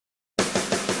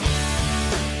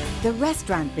The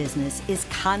restaurant business is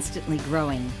constantly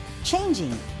growing,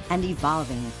 changing, and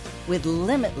evolving with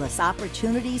limitless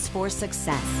opportunities for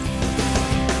success.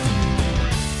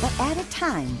 But at a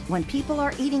time when people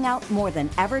are eating out more than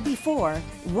ever before,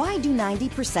 why do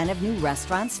 90% of new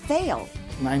restaurants fail?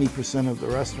 90% of the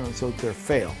restaurants out there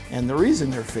fail. And the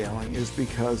reason they're failing is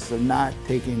because they're not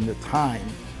taking the time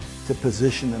to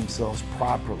position themselves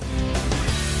properly.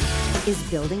 Is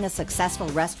building a successful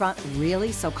restaurant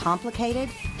really so complicated?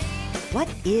 What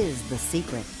is the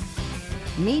secret?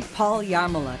 Meet Paul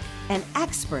Yarmoluk, an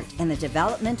expert in the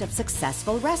development of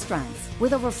successful restaurants.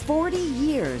 With over 40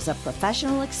 years of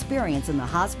professional experience in the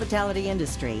hospitality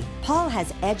industry, Paul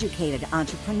has educated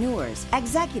entrepreneurs,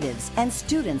 executives, and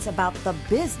students about the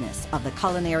business of the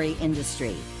culinary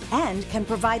industry and can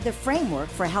provide the framework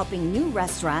for helping new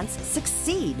restaurants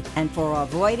succeed and for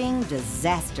avoiding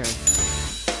disaster.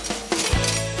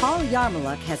 Paul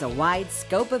Yarmoluk has a wide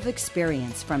scope of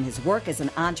experience from his work as an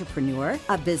entrepreneur,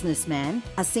 a businessman,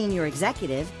 a senior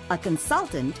executive, a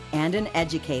consultant, and an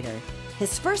educator.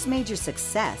 His first major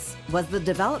success was the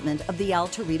development of the El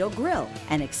Torito Grill,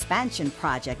 an expansion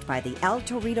project by the El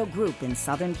Torito Group in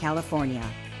Southern California.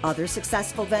 Other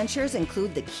successful ventures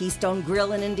include the Keystone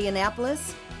Grill in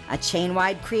Indianapolis, a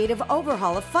chain-wide creative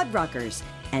overhaul of Fuddruckers,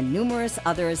 and numerous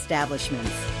other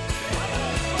establishments.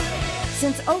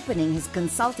 Since opening his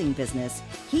consulting business,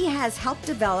 he has helped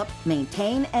develop,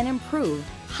 maintain, and improve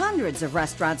hundreds of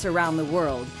restaurants around the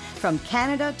world, from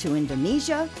Canada to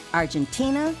Indonesia,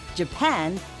 Argentina,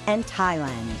 Japan, and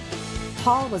Thailand.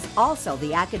 Paul was also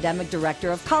the academic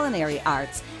director of culinary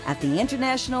arts at the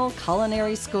International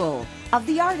Culinary School of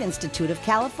the Art Institute of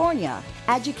California,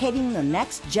 educating the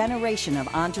next generation of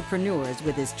entrepreneurs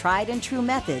with his tried and true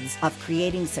methods of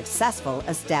creating successful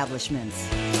establishments.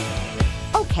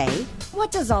 Okay, what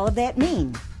does all of that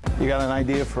mean? You got an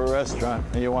idea for a restaurant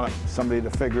and you want somebody to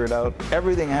figure it out.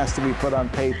 Everything has to be put on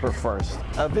paper first.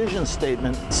 A vision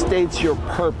statement states your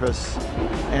purpose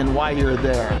and why you're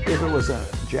there. If it was a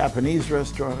Japanese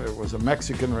restaurant or it was a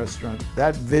Mexican restaurant,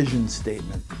 that vision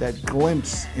statement, that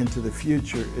glimpse into the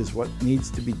future is what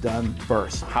needs to be done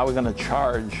first. How are we going to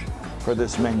charge for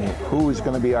this menu? Who is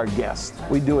going to be our guest?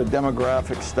 We do a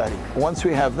demographic study. Once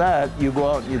we have that, you go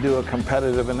out and you do a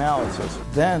competitive analysis.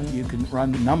 Then you can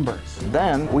run numbers.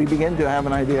 Then we begin to have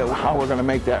an idea of how we're going to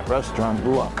make that restaurant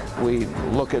look. We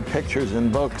look at pictures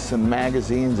in books and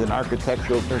magazines and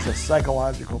architectural. There's a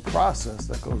psychological process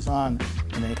that goes on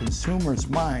in a consumer's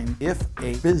mind. If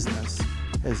a business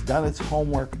has done its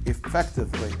homework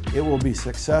effectively, it will be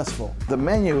successful. The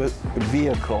menu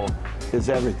vehicle is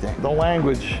everything. The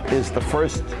language is the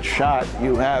first shot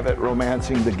you have at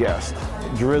romancing the guest.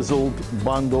 Drizzled,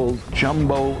 bundled,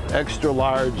 jumbo, extra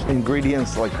large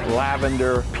ingredients like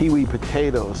lavender, peewee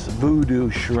potatoes, voodoo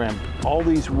shrimp. All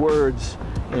these words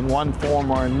in one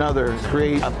form or another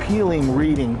create appealing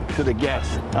reading to the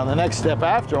guest. Now the next step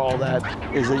after all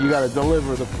that is that you got to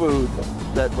deliver the food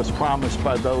that was promised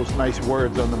by those nice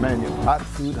words on the menu. Hot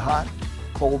food hot,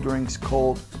 cold drinks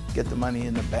cold, get the money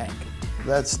in the bank.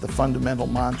 That's the fundamental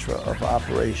mantra of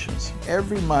operations.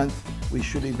 Every month we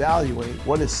should evaluate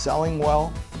what is selling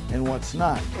well and what's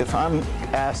not. If I'm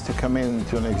asked to come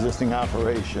into an existing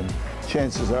operation,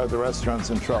 chances are the restaurant's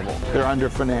in trouble. They're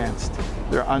underfinanced,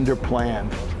 they're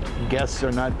underplanned. Guests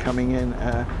are not coming in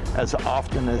as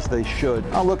often as they should.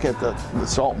 I'll look at the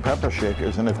salt and pepper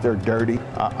shakers, and if they're dirty,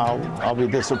 I'll be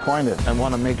disappointed. I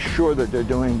want to make sure that they're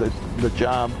doing the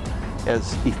job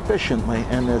as efficiently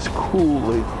and as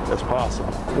coolly as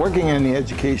possible. Working in the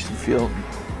education field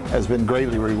has been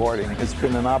greatly rewarding. It's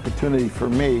been an opportunity for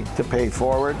me to pay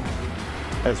forward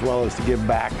as well as to give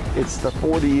back. It's the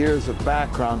 40 years of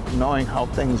background, knowing how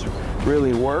things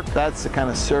really work. That's the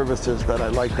kind of services that I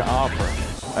like to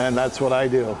offer, and that's what I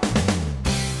do.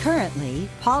 Currently,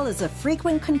 Paul is a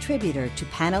frequent contributor to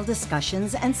panel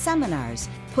discussions and seminars,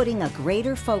 putting a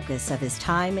greater focus of his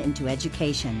time into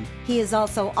education. He is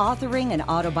also authoring an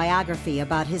autobiography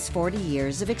about his 40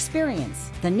 years of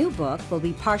experience. The new book will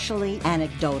be partially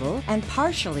anecdotal and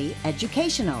partially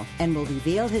educational and will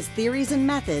reveal his theories and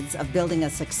methods of building a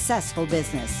successful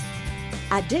business.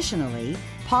 Additionally,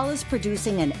 Paul is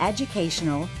producing an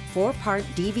educational 4-part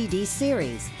DVD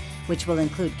series which will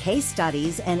include case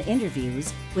studies and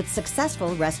interviews with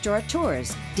successful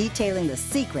restaurateurs detailing the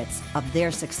secrets of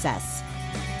their success.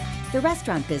 The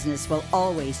restaurant business will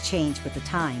always change with the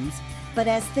times, but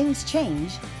as things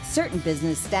change, certain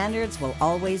business standards will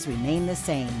always remain the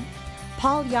same.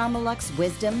 Paul Yarmoluk's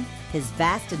wisdom, his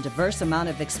vast and diverse amount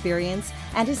of experience,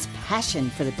 and his passion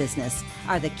for the business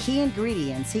are the key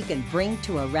ingredients he can bring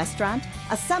to a restaurant,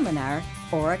 a seminar,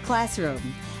 or a classroom.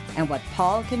 And what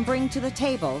Paul can bring to the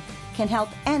table can help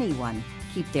anyone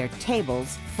keep their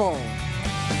tables full.